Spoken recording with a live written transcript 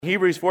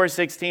Hebrews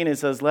 4:16, it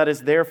says, "Let us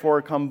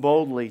therefore come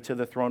boldly to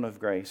the throne of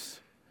grace,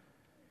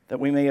 that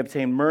we may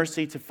obtain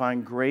mercy to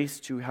find grace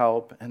to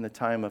help in the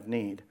time of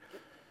need."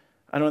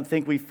 I don't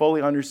think we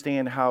fully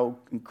understand how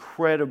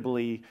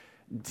incredibly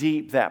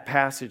deep that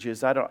passage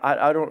is.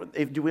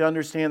 Do we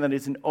understand that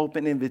it's an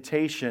open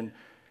invitation?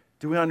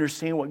 Do we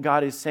understand what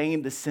God is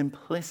saying? The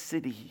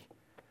simplicity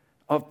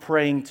of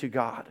praying to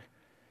God.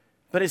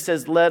 But it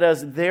says, "Let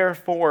us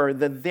therefore,"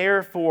 the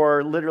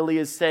therefore literally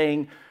is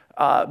saying,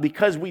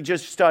 because we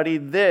just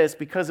studied this,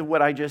 because of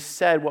what I just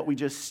said, what we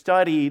just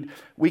studied,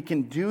 we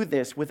can do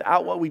this.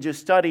 Without what we just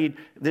studied,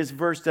 this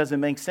verse doesn't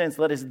make sense.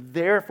 Let us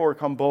therefore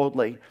come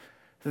boldly.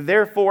 The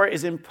therefore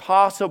is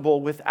impossible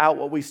without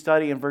what we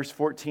study in verse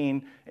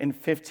 14 and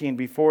 15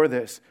 before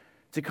this,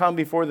 to come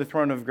before the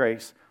throne of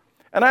grace.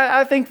 And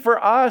I think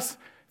for us,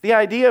 the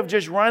idea of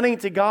just running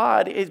to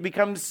God, it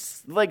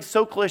becomes like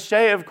so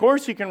cliche. Of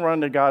course you can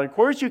run to God. Of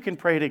course you can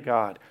pray to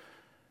God.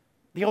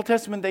 The Old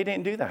Testament, they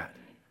didn't do that.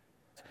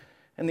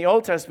 In the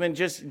Old Testament,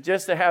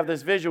 just to have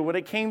this visual, when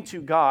it came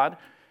to God,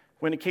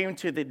 when it came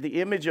to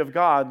the image of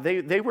God,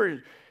 they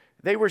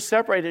were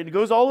separated. It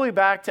goes all the way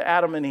back to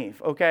Adam and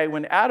Eve, okay?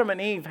 When Adam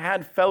and Eve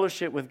had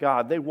fellowship with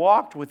God, they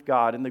walked with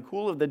God in the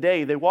cool of the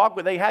day.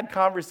 They had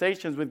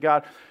conversations with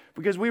God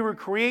because we were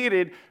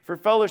created for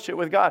fellowship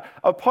with God.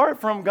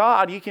 Apart from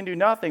God, you can do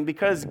nothing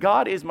because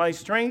God is my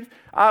strength.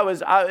 I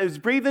was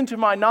breathed into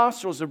my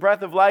nostrils the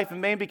breath of life,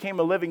 and man became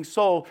a living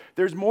soul.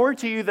 There's more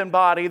to you than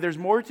body. There's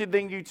more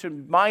to you to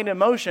mind and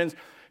emotions.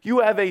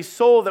 You have a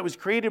soul that was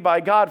created by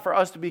God for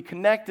us to be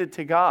connected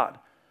to God.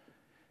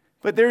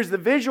 But there's the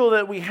visual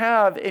that we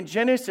have in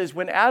Genesis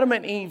when Adam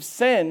and Eve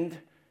sinned.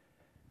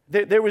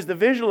 There was the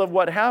visual of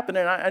what happened.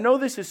 And I know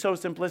this is so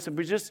simplistic,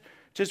 but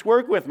just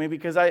work with me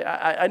because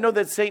I know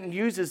that Satan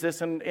uses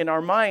this in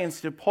our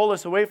minds to pull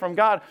us away from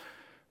God.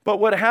 But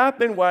what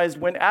happened was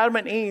when Adam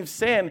and Eve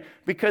sinned,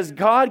 because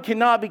God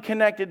cannot be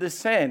connected to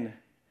sin.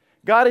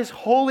 God is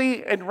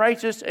holy and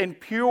righteous and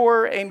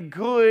pure and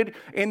good,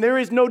 and there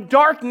is no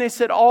darkness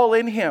at all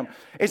in him.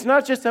 It's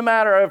not just a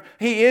matter of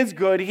he is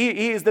good.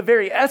 He is the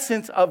very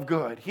essence of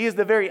good. He is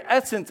the very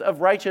essence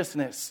of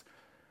righteousness.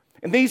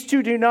 And these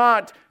two do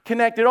not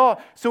connect at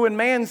all. So when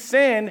man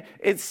sinned,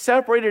 it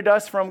separated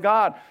us from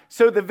God.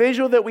 So the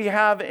visual that we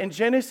have in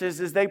Genesis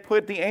is they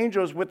put the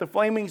angels with the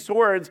flaming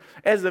swords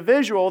as a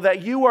visual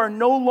that you are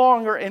no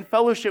longer in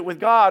fellowship with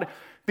God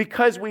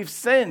because we've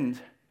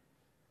sinned.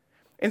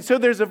 And so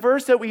there's a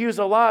verse that we use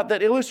a lot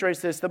that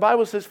illustrates this. The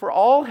Bible says, "For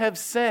all have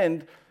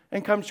sinned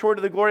and come short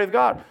of the glory of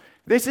God."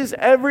 This is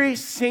every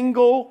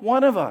single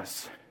one of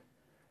us.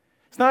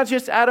 It's not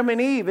just Adam and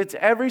Eve. It's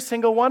every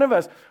single one of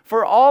us.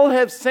 For all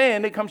have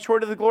sinned and come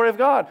short of the glory of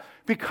God.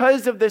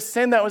 Because of this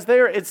sin that was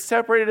there, it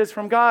separated us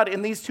from God.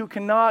 And these two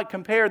cannot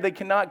compare. They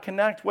cannot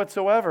connect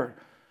whatsoever.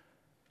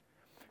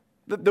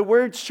 The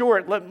word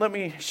short, let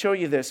me show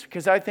you this.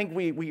 Because I think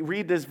we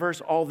read this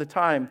verse all the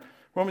time.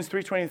 Romans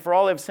 3:20, "For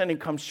all have sinned and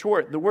come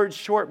short." The word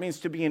short means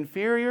to be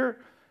inferior.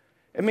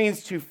 It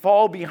means to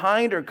fall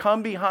behind or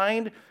come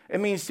behind. It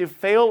means to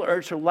fail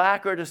or to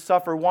lack or to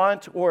suffer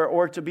want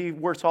or to be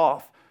worse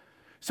off.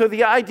 So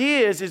the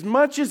idea is, as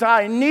much as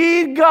I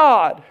need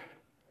God,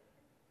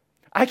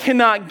 I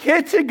cannot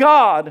get to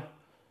God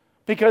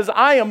because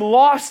I am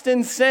lost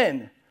in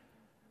sin.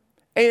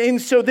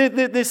 And so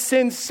this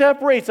sin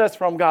separates us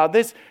from God.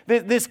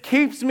 This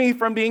keeps me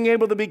from being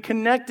able to be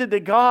connected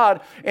to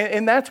God.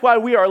 And that's why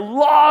we are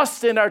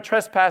lost in our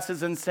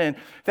trespasses and sin.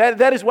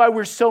 That is why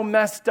we're so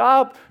messed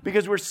up,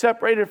 because we're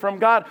separated from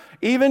God.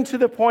 Even to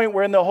the point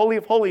where in the Holy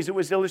of Holies, it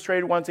was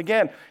illustrated once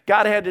again.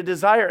 God had a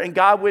desire, and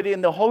God would, in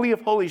the Holy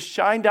of Holies,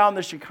 shine down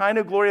the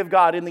Shekinah glory of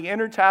God in the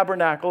inner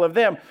tabernacle of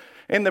them.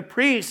 And the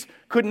priests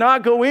could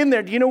not go in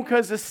there,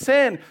 because of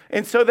sin.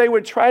 And so they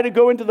would try to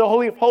go into the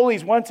Holy of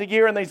Holies once a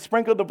year and they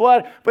sprinkled the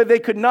blood, but they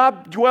could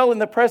not dwell in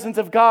the presence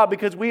of God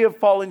because we have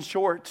fallen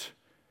short.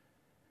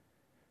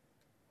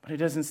 But it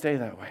doesn't stay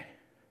that way.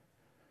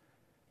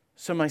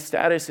 So my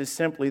status is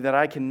simply that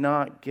I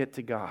cannot get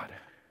to God.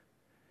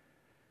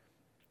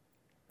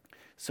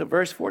 So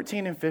verse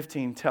 14 and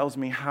 15 tells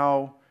me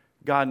how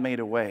God made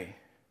a way.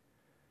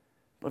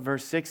 But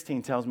verse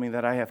 16 tells me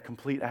that I have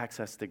complete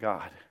access to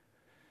God.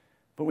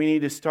 But we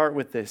need to start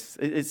with this.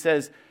 It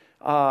says,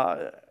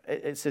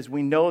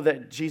 we know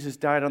that Jesus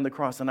died on the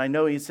cross. And I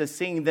know it says,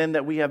 seeing then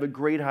that we have a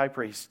great high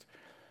priest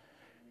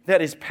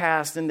that is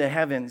passed into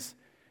heavens,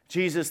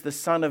 Jesus, the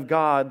Son of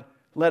God,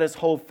 let us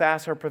hold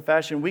fast our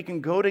profession. We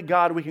can go to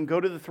God. We can go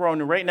to the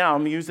throne. And right now,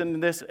 I'm using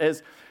this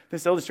as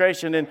this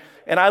illustration. And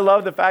I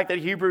love the fact that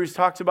Hebrews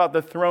talks about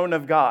the throne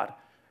of God.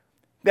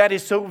 That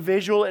is so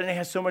visual and it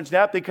has so much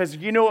depth, because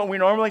you know what we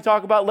normally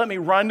talk about? Let me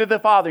run to the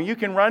Father. You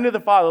can run to the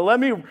Father. Let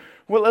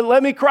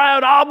me cry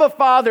out, Abba,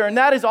 Father. And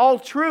that is all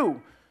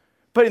true.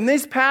 But in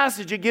this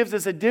passage, it gives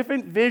us a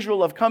different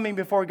visual of coming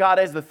before God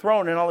as the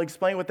throne. And I'll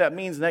explain what that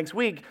means next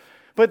week.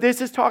 But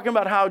this is talking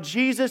about how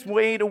Jesus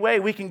made a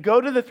way. We can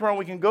go to the throne.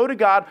 We can go to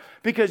God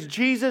because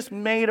Jesus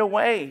made a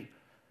way.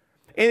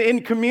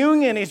 In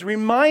communion, he's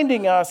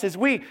reminding us as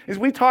we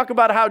talk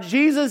about how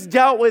Jesus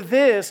dealt with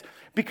this,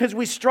 because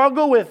we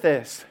struggle with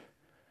this.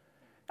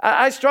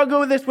 I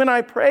struggle with this when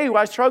I pray.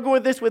 I struggle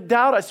with this with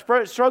doubt. I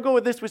struggle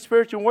with this with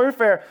spiritual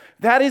warfare.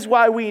 That is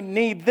why we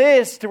need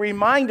this to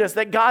remind us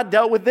that God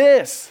dealt with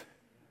this.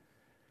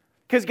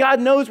 Because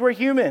God knows we're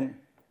human.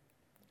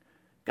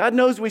 God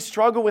knows we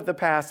struggle with the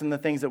past and the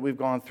things that we've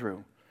gone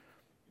through.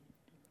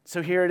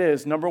 So here it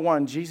is. Number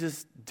one,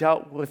 Jesus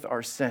dealt with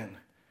our sin.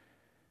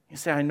 You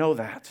say, I know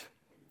that.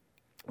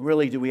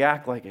 Really, do we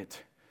act like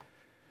it?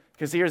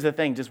 Because here's the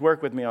thing. Just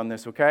work with me on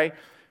this, okay?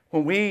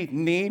 When we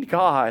need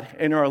God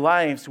in our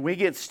lives, we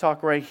get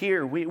stuck right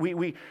here.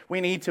 We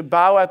need to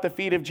bow at the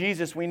feet of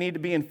Jesus. We need to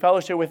be in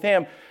fellowship with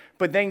Him.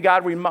 But then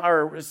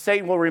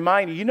Satan will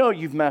remind you, you know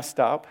you've messed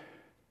up.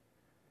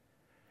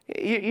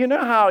 You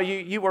know how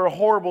you were a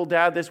horrible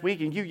dad this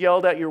week and you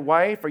yelled at your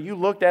wife or you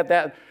looked at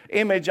that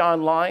image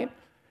online?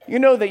 You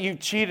know that you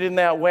cheated in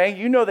that way.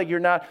 You know that you're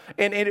not.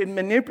 And it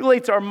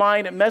manipulates our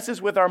mind. It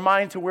messes with our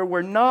mind to where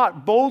we're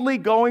not boldly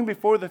going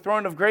before the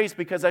throne of grace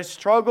because I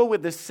struggle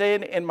with the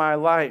sin in my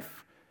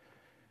life.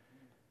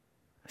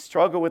 I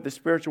struggle with the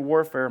spiritual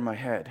warfare in my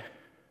head.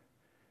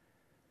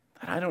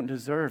 That I don't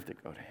deserve to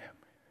go to Him.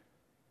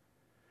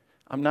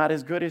 I'm not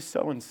as good as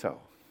so-and-so.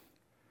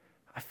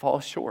 I fall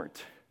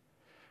short.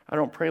 I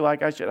don't pray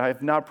like I should. I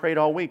have not prayed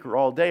all week or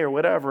all day or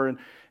whatever.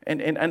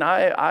 And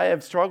I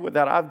have struggled with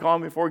that. I've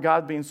gone before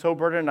God being so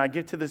burdened, and I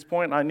get to this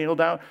point and I kneel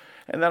down,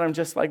 and then I'm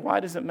just like, why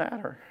does it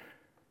matter?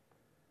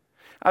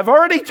 I've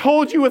already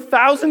told you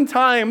 1,000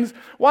 times.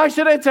 Why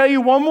should I tell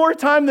you one more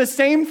time the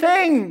same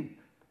thing?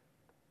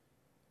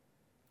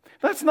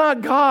 That's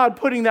not God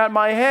putting that in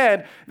my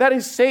head. That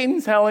is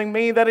Satan telling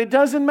me that it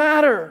doesn't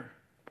matter.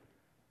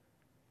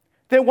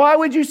 Then why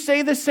would you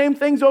say the same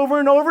things over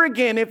and over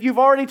again if you've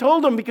already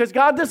told Him? Because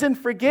God doesn't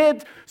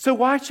forget. So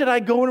why should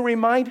I go and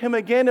remind Him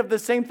again of the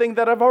same thing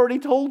that I've already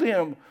told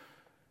Him?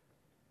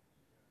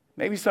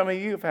 Maybe some of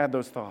you have had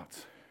those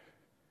thoughts.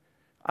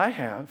 I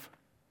have.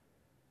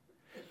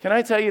 Can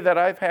I tell you that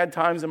I've had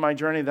times in my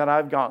journey that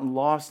I've gotten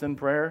lost in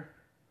prayer?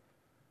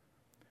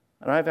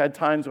 And I've had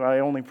times where I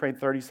only prayed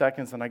 30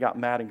 seconds and I got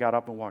mad and got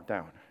up and walked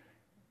out.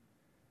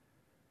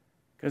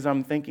 Because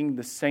I'm thinking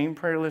the same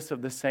prayer list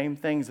of the same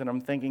things, and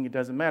I'm thinking it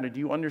doesn't matter. Do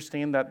you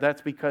understand that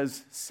that's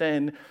because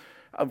sin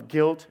of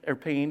guilt or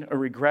pain or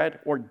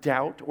regret or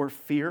doubt or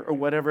fear or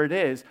whatever it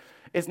is,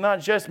 it's not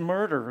just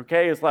murder,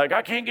 okay? It's like,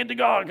 I can't get to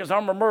God because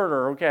I'm a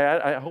murderer, okay?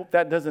 I hope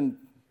that doesn't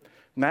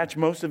match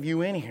most of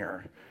you in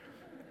here.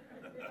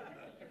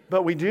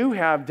 But we do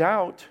have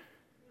doubt.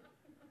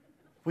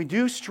 We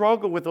do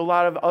struggle with a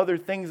lot of other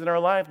things in our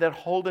life that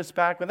hold us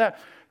back with that.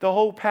 The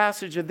whole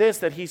passage of this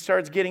that he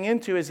starts getting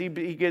into is he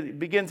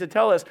begins to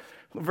tell us,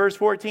 verse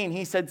 14,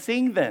 he said,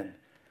 seeing then.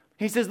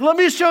 He says, let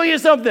me show you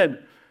something.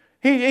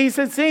 He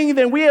said, seeing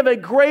then, we have a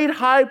great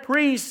high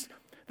priest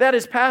that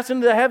is passed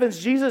into the heavens.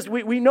 Jesus,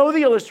 we know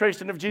the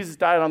illustration of Jesus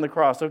died on the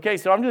cross. Okay,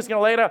 so I'm just going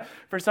to lay it out.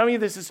 For some of you,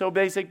 this is so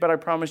basic, but I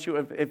promise you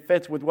it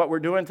fits with what we're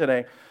doing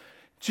today.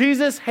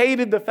 Jesus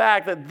hated the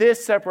fact that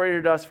this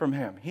separated us from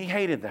Him. He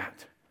hated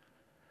that.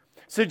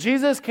 So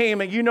Jesus came,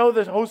 and you know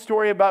the whole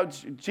story about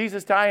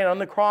Jesus dying on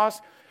the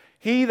cross.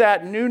 He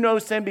that knew no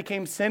sin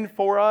became sin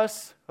for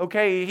us.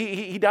 Okay,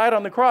 he died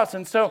on the cross.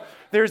 And so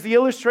there's the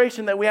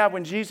illustration that we have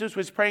when Jesus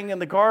was praying in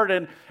the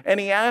garden, and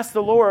he asked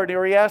the Lord,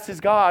 or he asked his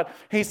God,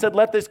 he said,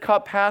 let this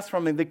cup pass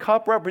from me. The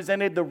cup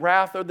represented the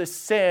wrath or the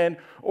sin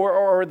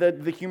or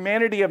the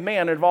humanity of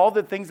man, of all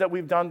the things that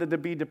we've done to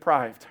be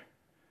deprived.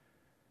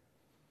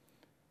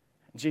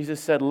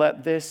 Jesus said,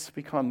 let this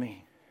become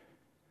me.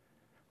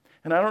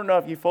 And I don't know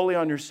if you fully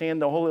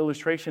understand the whole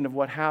illustration of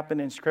what happened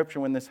in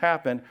Scripture when this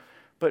happened,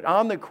 but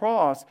on the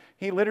cross,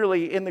 he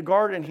literally, in the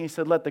garden, he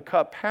said, let the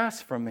cup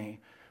pass from me.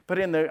 But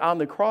on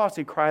the cross,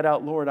 he cried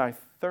out, Lord, I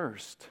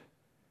thirst.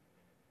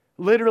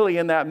 Literally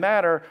in that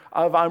matter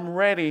of I'm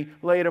ready,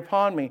 lay it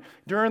upon me.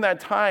 During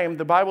that time,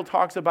 the Bible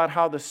talks about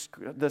how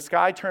the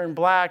sky turned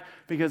black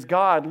because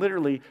God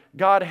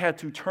had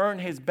to turn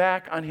His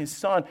back on His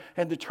Son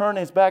and to turn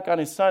His back on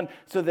His Son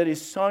so that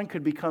His Son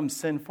could become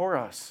sin for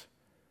us.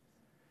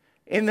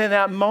 And in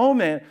that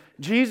moment,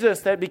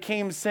 Jesus that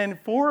became sin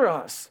for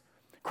us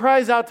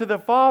cries out to the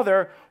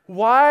Father,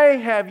 why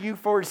have you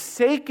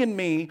forsaken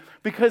me?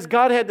 Because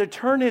God had to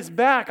turn His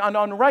back on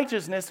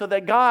unrighteousness so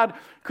that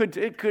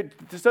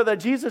so that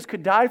Jesus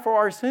could die for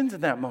our sins in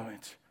that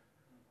moment.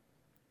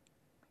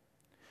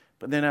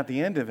 But then at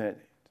the end of it,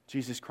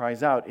 Jesus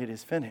cries out, it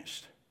is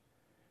finished.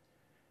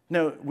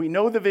 Now, we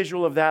know the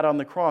visual of that on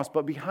the cross,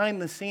 but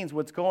behind the scenes,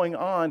 what's going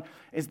on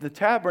is the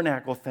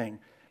tabernacle thing.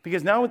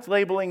 Because now it's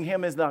labeling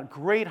Him as the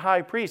great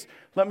high priest.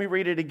 Let me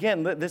read it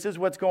again. This is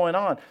what's going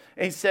on.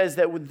 It says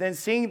that then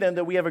seeing then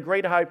that we have a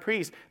great high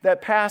priest that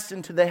passed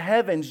into the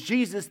heavens,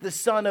 Jesus, the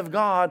Son of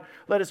God,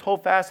 let us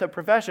hold fast that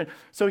profession.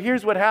 So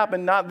here's what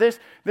happened. Not this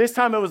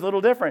time it was a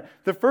little different.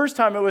 The first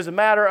time it was a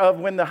matter of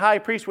when the high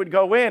priest would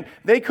go in,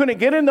 they couldn't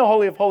get in the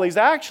Holy of Holies.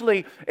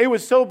 Actually, it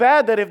was so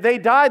bad that if they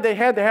died, they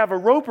had to have a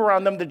rope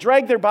around them to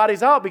drag their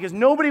bodies out because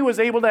nobody was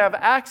able to have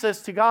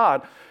access to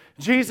God.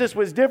 Jesus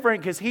was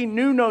different because He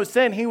knew no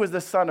sin. He was the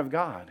Son of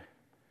God.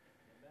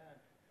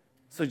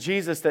 So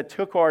Jesus that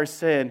took our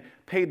sin,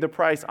 paid the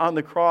price on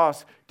the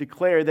cross,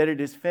 declared that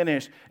it is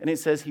finished. And it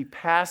says he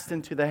passed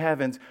into the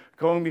heavens,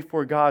 going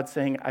before God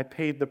saying, I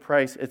paid the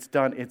price, it's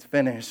done, it's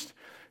finished.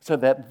 So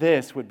that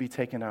this would be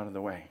taken out of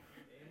the way.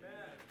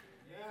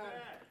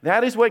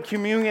 That is what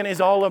communion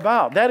is all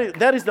about.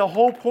 That is the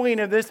whole point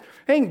of this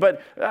thing.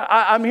 But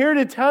I'm here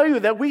to tell you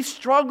that we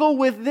struggle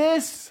with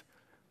this.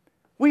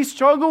 We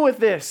struggle with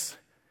this.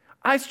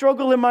 I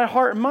struggle in my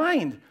heart and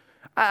mind.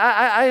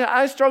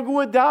 I struggle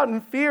with doubt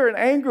and fear and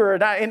anger.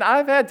 And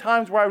I've had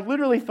times where I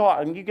literally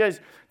thought, and you guys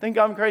think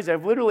I'm crazy,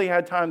 I've literally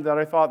had times that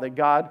I thought that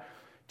God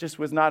just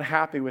was not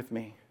happy with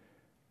me.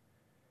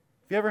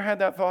 Have you ever had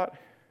that thought?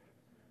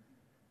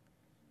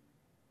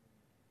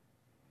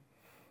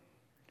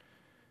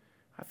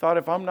 I thought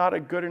if I'm not a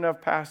good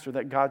enough pastor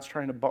that God's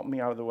trying to bump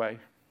me out of the way.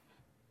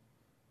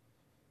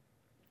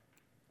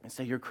 And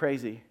say, you're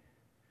crazy.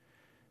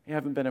 You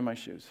haven't been in my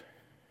shoes.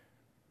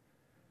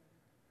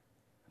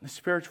 The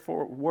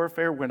spiritual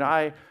warfare, when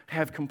I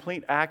have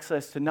complete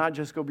access to not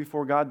just go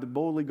before God, to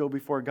boldly go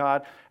before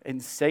God,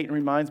 and Satan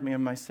reminds me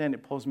of my sin,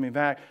 it pulls me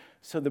back.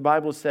 So the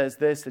Bible says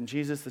this, and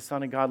Jesus, the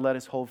Son of God, let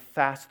us hold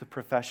fast the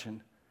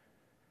profession.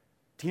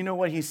 Do you know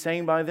what he's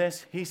saying by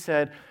this? He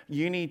said,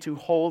 you need to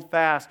hold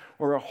fast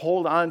or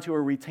hold on to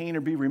or retain or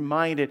be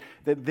reminded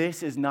that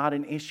this is not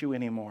an issue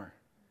anymore.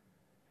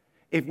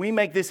 If we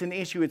make this an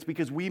issue, it's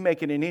because we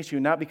make it an issue,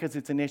 not because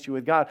it's an issue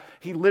with God.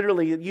 He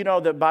literally, you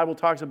know, the Bible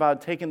talks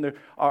about taking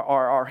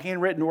our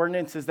handwritten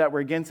ordinances that were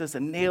against us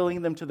and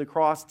nailing them to the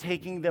cross,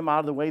 taking them out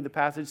of the way, the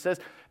passage says.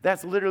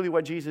 That's literally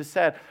what Jesus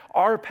said.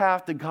 Our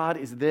path to God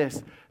is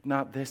this,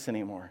 not this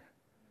anymore.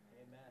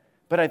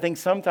 But I think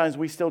sometimes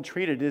we still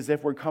treat it as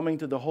if we're coming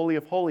to the Holy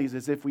of Holies,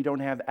 as if we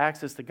don't have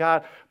access to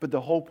God. But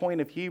the whole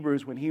point of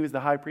Hebrews, when he was the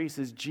high priest,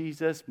 is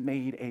Jesus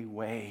made a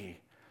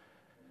way.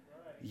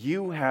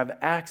 You have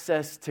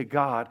access to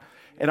God.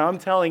 And I'm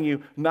telling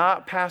you,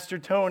 not Pastor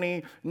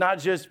Tony, not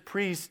just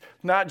priests,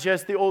 not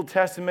just the Old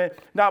Testament,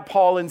 not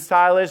Paul and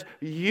Silas.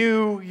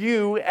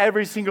 You,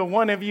 every single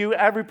one of you,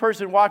 every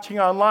person watching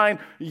online,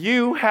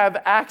 you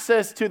have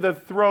access to the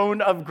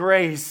throne of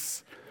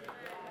grace.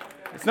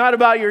 It's not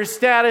about your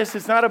status.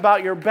 It's not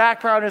about your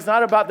background. It's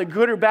not about the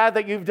good or bad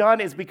that you've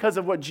done. It's because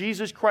of what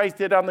Jesus Christ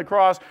did on the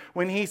cross.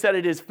 When he said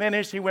it is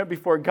finished, he went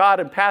before God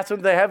and passed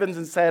into the heavens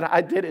and said,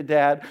 I did it,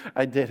 Dad.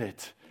 I did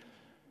it.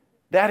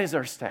 That is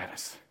our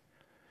status.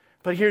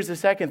 But here's the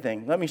second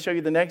thing. Let me show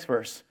you the next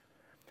verse.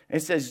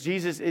 It says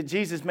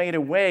Jesus made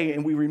a way,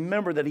 and we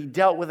remember that he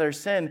dealt with our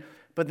sin.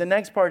 But the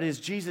next part is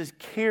Jesus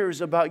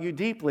cares about you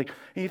deeply.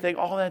 And you think,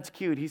 oh, that's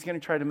cute. He's going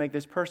to try to make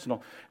this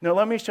personal. Now,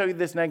 let me show you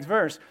this next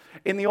verse.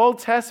 In the Old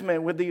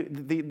Testament, with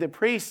the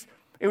priests,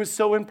 it was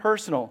so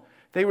impersonal.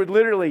 They would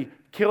literally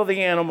kill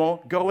the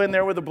animal, go in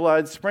there with the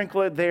blood,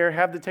 sprinkle it there,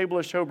 have the table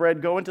of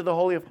showbread, go into the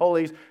Holy of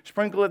Holies,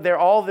 sprinkle it there,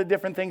 all the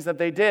different things that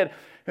they did. It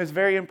was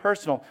very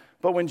impersonal.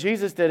 But when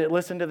Jesus did it,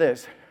 listen to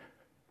this.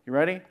 You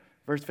ready?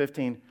 Verse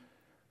 15.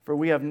 For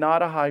we have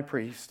not a high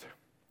priest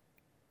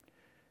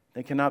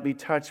that cannot be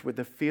touched with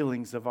the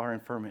feelings of our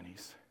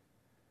infirmities,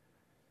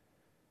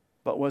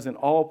 but was in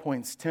all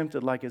points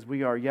tempted like as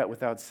we are, yet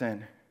without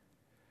sin.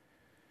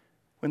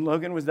 When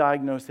Logan was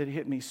diagnosed, it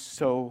hit me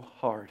so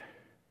hard.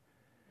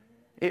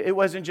 It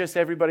wasn't just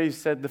everybody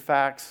said the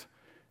facts.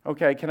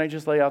 Okay, can I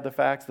just lay out the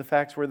facts? The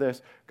facts were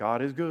this: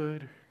 God is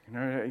good.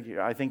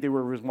 I think they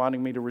were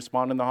wanting me to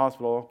respond in the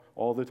hospital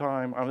all the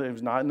time. I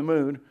was not in the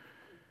mood.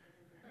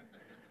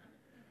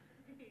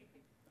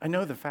 I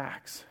know the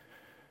facts.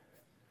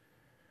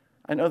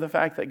 I know the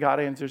fact that God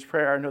answers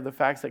prayer. I know the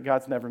facts that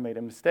God's never made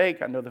a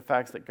mistake. I know the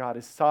facts that God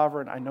is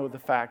sovereign. I know the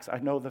facts.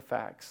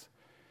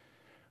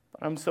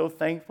 But I'm so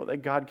thankful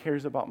that God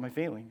cares about my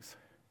feelings.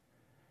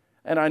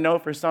 And I know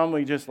for some,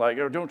 we just like,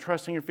 oh, don't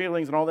trust in your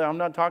feelings and all that. I'm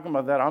not talking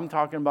about that. I'm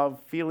talking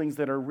about feelings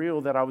that are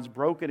real, that I was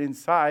broken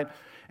inside.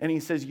 And he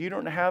says, you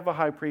don't have a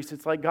high priest.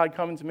 It's like God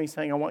coming to me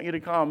saying, I want you to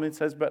come. It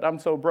says, but I'm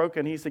so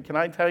broken. He said, can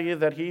I tell you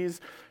that he's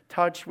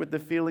touched with the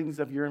feelings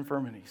of your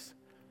infirmities?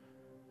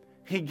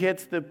 He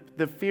gets the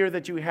fear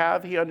that you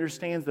have. He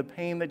understands the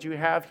pain that you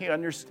have. He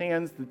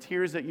understands the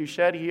tears that you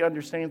shed. He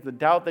understands the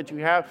doubt that you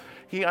have.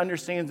 He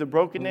understands the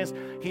brokenness.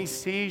 He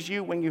sees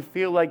you when you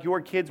feel like your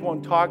kids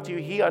won't talk to you.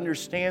 He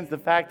understands the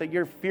fact that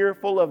you're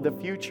fearful of the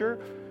future.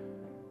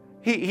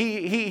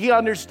 He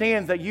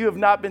understands that you have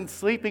not been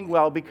sleeping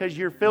well because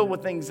you're filled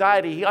with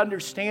anxiety. He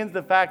understands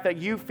the fact that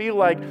you feel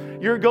like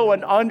you're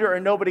going under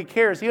and nobody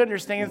cares. He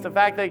understands the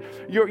fact that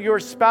your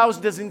spouse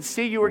doesn't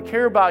see you or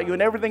care about you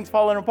and everything's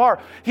falling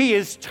apart. He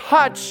is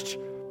touched.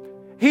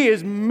 He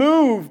is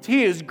moved.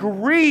 He is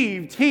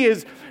grieved. He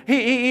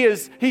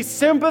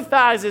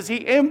sympathizes.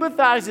 He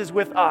empathizes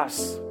with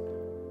us.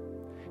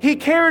 He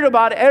cared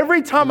about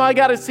every time I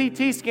got a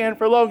CT scan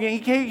for Logan.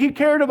 He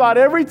cared about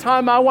every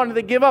time I wanted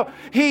to give up.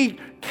 He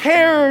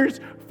cares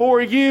for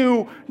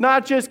you,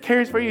 not just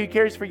cares for you, he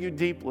cares for you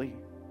deeply.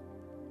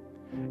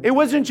 It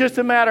wasn't just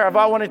a matter of,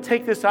 I want to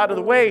take this out of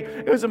the way.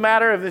 It was a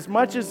matter of as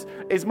much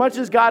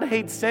as God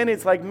hates sin,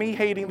 it's like me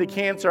hating the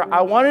cancer.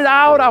 I want it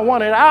out, I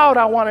want it out,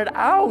 I want it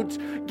out.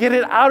 Get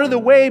it out of the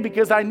way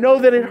because I know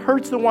that it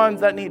hurts the ones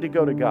that need to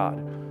go to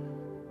God.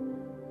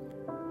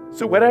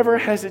 So whatever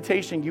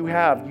hesitation you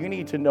have, you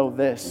need to know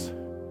this,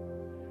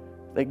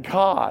 that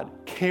God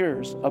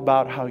cares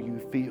about how you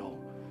feel.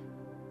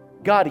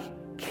 God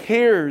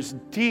cares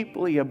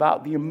deeply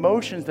about the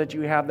emotions that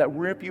you have that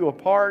rip you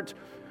apart.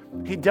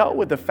 He dealt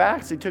with the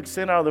facts. He took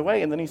sin out of the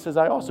way. And then he says,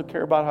 I also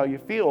care about how you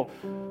feel.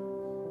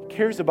 He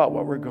cares about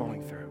what we're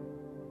going through.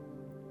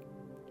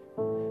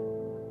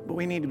 But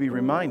we need to be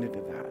reminded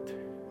of that.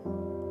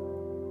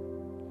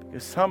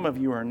 Because some of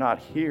you are not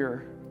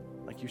here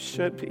like you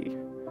should be.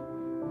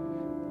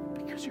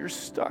 Because you're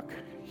stuck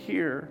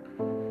here,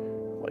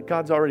 what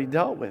God's already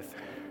dealt with.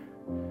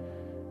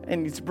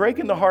 And it's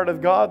breaking the heart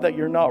of God that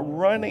you're not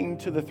running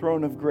to the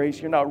throne of grace.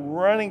 You're not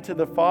running to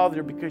the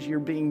Father because you're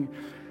being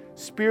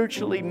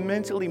spiritually,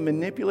 mentally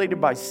manipulated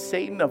by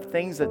Satan of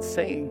things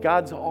that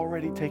God's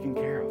already taken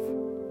care of.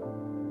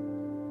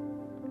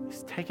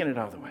 He's taken it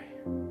out of the way.